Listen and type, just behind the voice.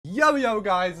Yo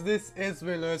guys, this is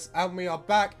Lewis and we are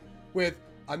back with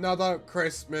another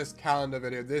Christmas calendar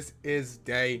video. This is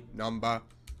day number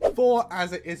 4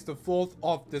 as it is the 4th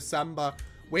of December.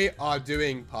 We are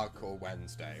doing Parkour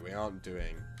Wednesday. We aren't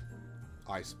doing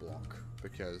Ice Block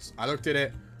because I looked at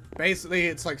it. Basically,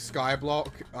 it's like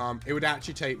Skyblock. It would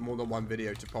actually take more than one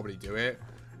video to probably do it.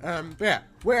 But yeah,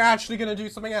 we're actually going to do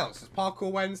something else. It's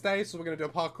Parkour Wednesday, so we're going to do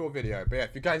a Parkour video. But yeah,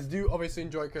 if you guys do obviously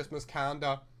enjoy Christmas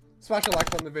calendar, smash a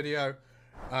like on the video.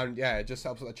 And yeah, it just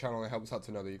helps out the channel. It helps out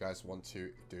to know that you guys want to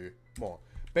do more.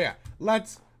 But yeah,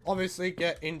 let's obviously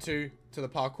get into the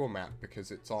parkour map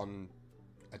because it's on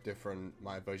a different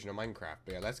version of Minecraft.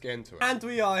 But yeah, let's get into it. And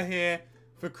we are here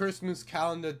for Christmas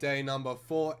calendar day number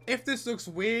 4. If this looks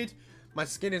weird, my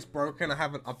skin is broken. I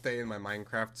haven't updated my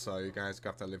Minecraft, so you guys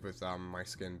have to live with my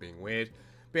skin being weird.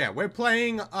 But yeah, we're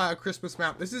playing a Christmas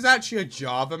map. This is actually a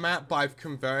Java map, but I've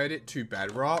converted it to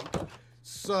Bedrock.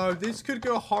 So this could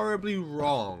go horribly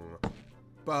wrong,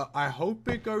 but I hope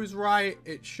it goes right.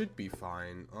 It should be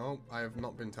fine. Oh, I have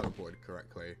not been teleported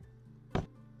correctly.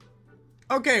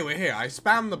 Okay, we're here. I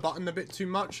spammed the button a bit too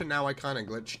much and now I kind of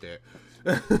glitched it.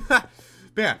 But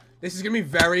yeah, this is going to be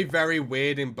very, very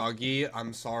weird and buggy.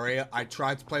 I'm sorry. I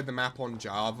tried to play the map on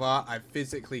Java. I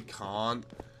physically can't.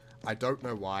 I don't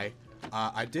know why.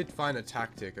 I did find a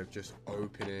tactic of just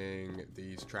opening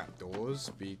these trapdoors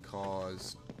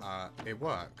because it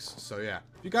works. So yeah,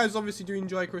 if you guys obviously do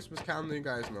enjoy Christmas calendar, you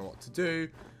guys know what to do.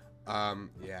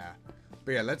 Yeah.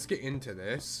 But yeah, let's get into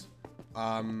this.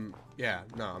 Yeah,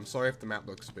 no, I'm sorry if the map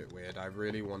looks a bit weird. I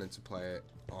really wanted to play it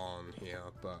on here,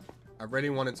 but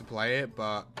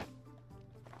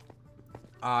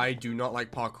I do not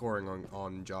like parkouring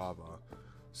on Java.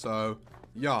 So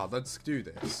yeah, let's do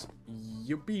this.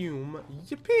 Yippee!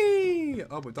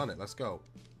 Oh, we've done it. Let's go.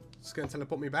 It's gonna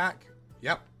teleport me back.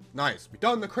 Yep. Nice. We've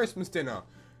done the Christmas dinner.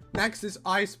 Next is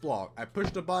Ice Block. I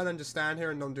push the button and just stand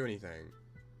here and don't do anything.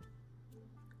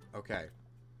 Okay.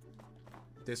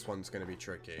 This one's gonna be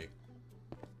tricky.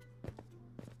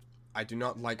 I do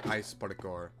not like Ice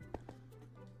Parkour.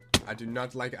 I do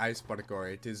not like Ice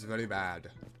Parkour. It is very bad.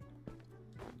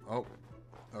 Oh.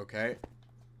 Okay.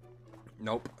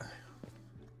 Nope.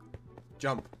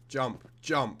 Jump, jump,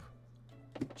 jump,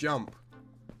 jump.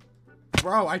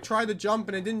 Bro, I tried to jump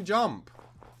and it didn't jump.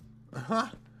 Huh?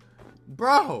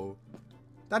 Bro,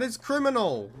 that is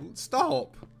criminal.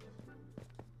 Stop.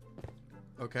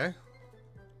 Okay.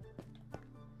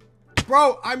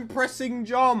 Bro, I'm pressing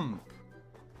jump.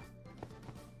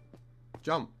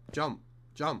 Jump, jump,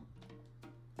 jump.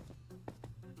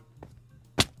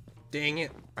 Dang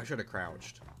it. I should have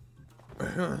crouched.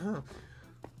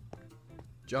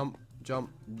 Jump.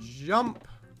 Jump, jump.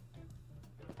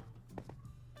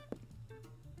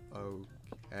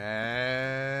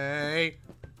 Okay.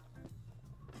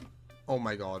 Oh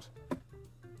my god.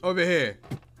 Over here.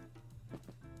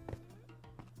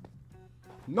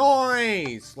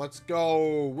 Nice. Let's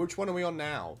go. Which one are we on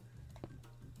now?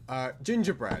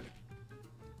 Gingerbread.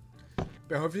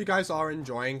 But hopefully you guys are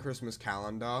enjoying Christmas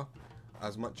calendar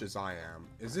as much as I am.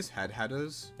 Is this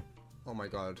headers? Oh my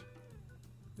god.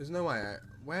 There's no way.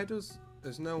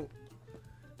 There's no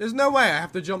way I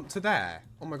have to jump to there.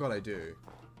 Oh my god, I do.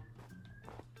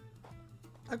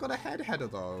 I got a header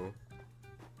though.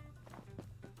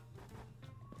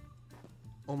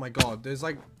 Oh my god, there's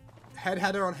like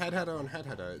header on header on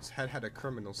header. It's header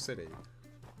Criminal City.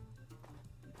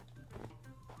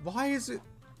 Why does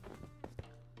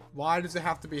it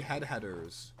have to be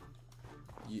headers?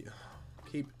 Yeah.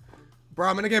 Bro,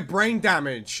 I'm gonna get brain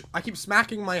damage. I keep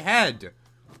smacking my head.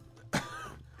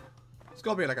 It's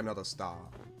gotta be like another star.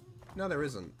 No, there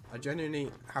isn't. I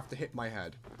genuinely have to hit my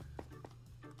head.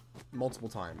 Multiple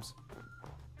times.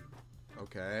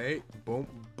 Okay. Boom,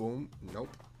 boom.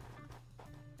 Nope.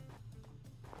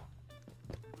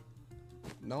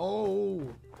 No.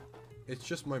 It's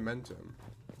just momentum.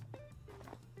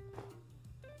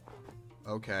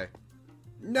 Okay.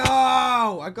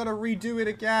 No! I gotta redo it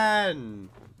again.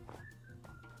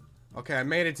 Okay, I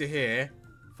made it to here.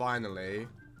 Finally.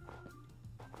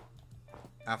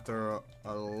 After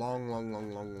a long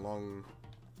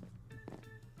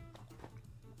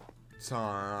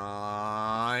time.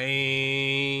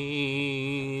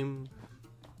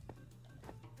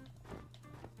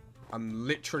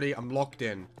 I'm locked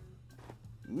in.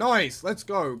 Nice, let's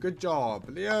go. Good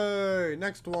job. Yay,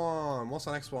 next one. What's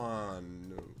the next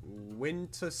one?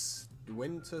 Winter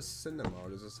Cinema, or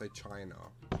does it say China?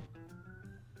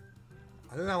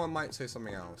 I think that one might say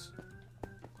something else.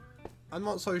 I'm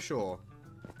not so sure.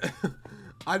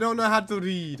 I don't know how to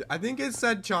read. I think it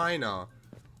said China.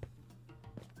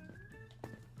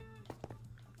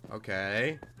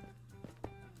 Okay.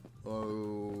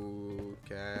 Okay.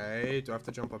 Do I have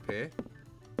to jump up here?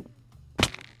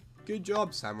 Good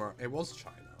job, Samurai. It was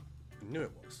China. I knew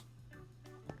it was.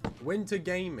 Winter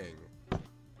Gaming.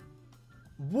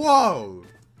 Whoa!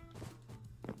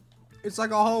 It's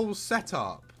like a whole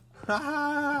setup.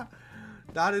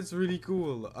 That is really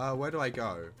cool. Where do I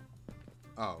go?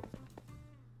 Oh.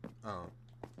 Oh.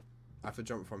 I have to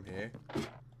jump from here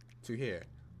to here.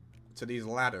 To these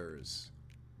ladders.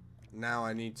 Now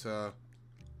I need to...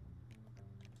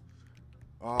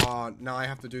 Oh, now I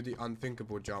have to do the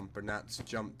unthinkable jump, and that's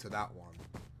jump to that one.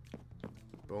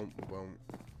 Boom, boom.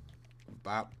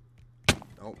 Bap.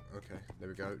 Oh, okay. There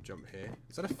we go. Jump here.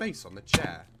 Is that a face on the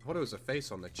chair? I thought it was a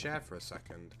face on the chair for a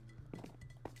second.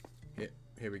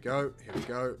 Here we go. Here we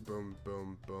go. Boom,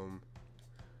 boom, boom.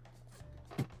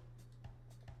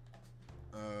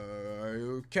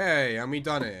 Okay, and we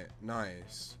done it.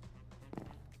 Nice.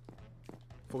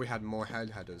 Thought we had more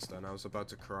headers then. I was about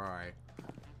to cry.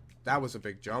 That was a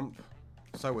big jump.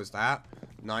 So was that.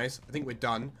 Nice. I think we're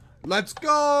done. Let's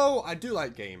go! I do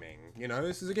like gaming. You know,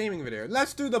 this is a gaming video.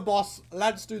 Let's do the boss.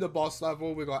 Let's do the boss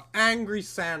level. We got Angry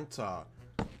Santa.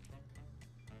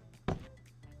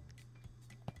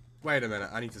 Wait a minute.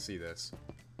 I need to see this.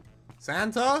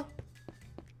 Santa?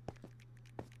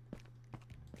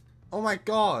 Oh my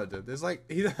god. There's like...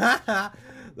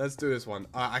 Let's do this one.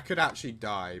 I could actually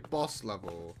die. Boss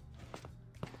level.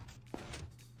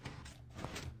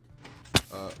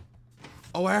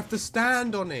 Oh, I have to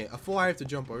stand on it. I thought I have to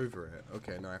jump over it.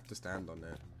 Okay, no, I have to stand on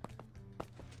it.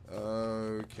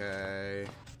 Okay.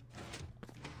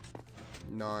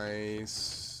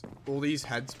 Nice. All these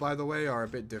heads, by the way, are a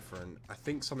bit different. I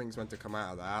think something's meant to come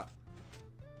out of that.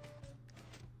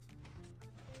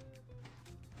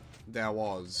 There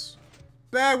was.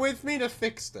 Bear with me to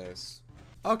fix this.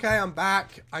 Okay, I'm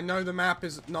back. I know the map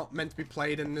is not meant to be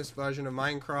played in this version of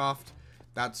Minecraft.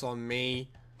 That's on me.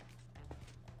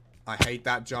 I hate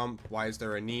that jump. Why is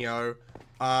there a Neo?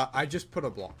 I just put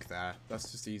a block there.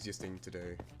 That's just the easiest thing to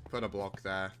do. Put a block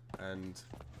there and...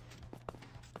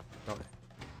 Oh.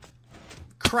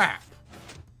 Crap!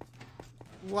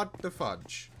 What the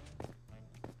fudge?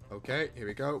 Okay, here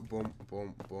we go. Boom,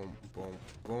 boom, boom, boom,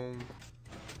 boom.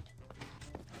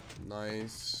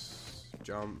 Nice.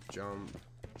 Jump, jump,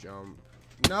 jump.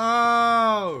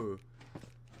 No!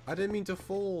 I didn't mean to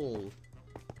fall.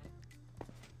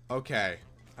 Okay.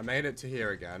 I made it to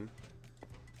here again.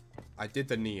 I did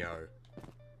the Neo.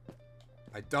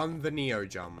 I done the Neo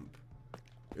jump.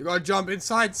 We gotta jump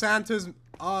inside Santa's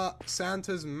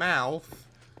mouth,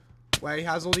 where he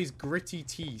has all these gritty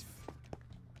teeth.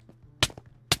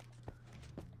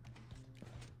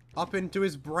 Up into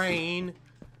his brain.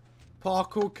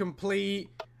 Parkour complete.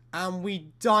 And we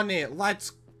done it.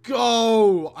 Let's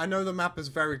go! I know the map is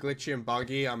very glitchy and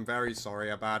buggy. I'm very sorry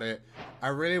about it. I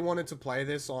really wanted to play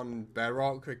this on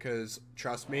Bedrock because,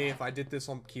 trust me, if I did this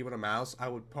on keyboard and mouse, I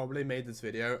would probably make this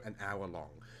video an hour long.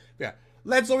 But yeah,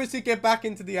 let's obviously get back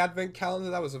into the advent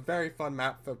calendar. That was a very fun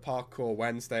map for Parkour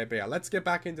Wednesday. But yeah, let's get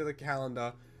back into the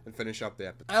calendar and finish up the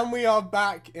episode. And we are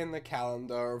back in the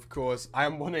calendar, of course. I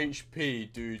am 1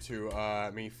 HP due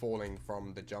to me falling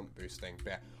from the jump boosting. But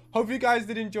yeah, hope you guys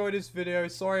did enjoy this video.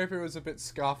 Sorry if it was a bit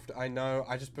scuffed. I know.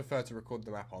 I just prefer to record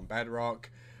the map on Bedrock.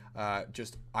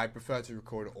 I prefer to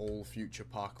record all future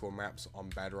Parkour maps on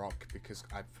Bedrock because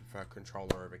I prefer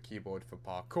controller over keyboard for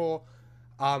Parkour.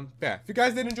 Yeah, if you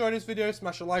guys did enjoy this video,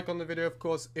 smash a like on the video, of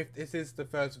course. If this is the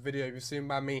first video you've seen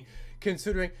by me,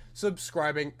 considering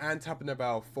subscribing and tapping the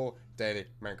bell for daily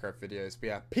Minecraft videos. But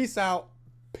yeah, peace out.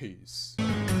 Peace.